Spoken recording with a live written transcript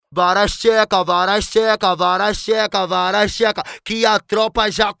Várias tcheca, várias tcheca, várias tcheca, várias tcheca, que a tropa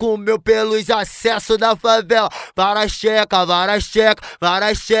já comeu pelos acessos da favela. Várias tcheca, várias tcheca,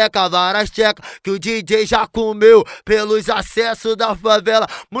 várias tcheca, várias tcheca, que o DJ já comeu pelos acessos da favela.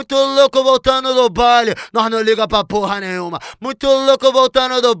 Muito louco voltando do baile, nós não liga pra porra nenhuma. Muito louco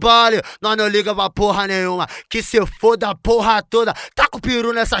voltando do baile, nós não liga pra porra nenhuma. Que se for da porra toda, tá com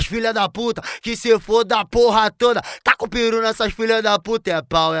peru nessas filhas da puta. Que se for da porra toda, tá com peru nessas filhas da puta. É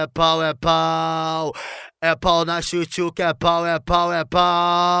pau, é pau, é pau. É pau na chuchuca, é pau, é pau, é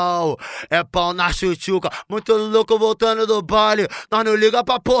pau. É pau na chuchuca. Muito louco voltando do baile, nós não liga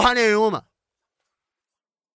pra porra nenhuma.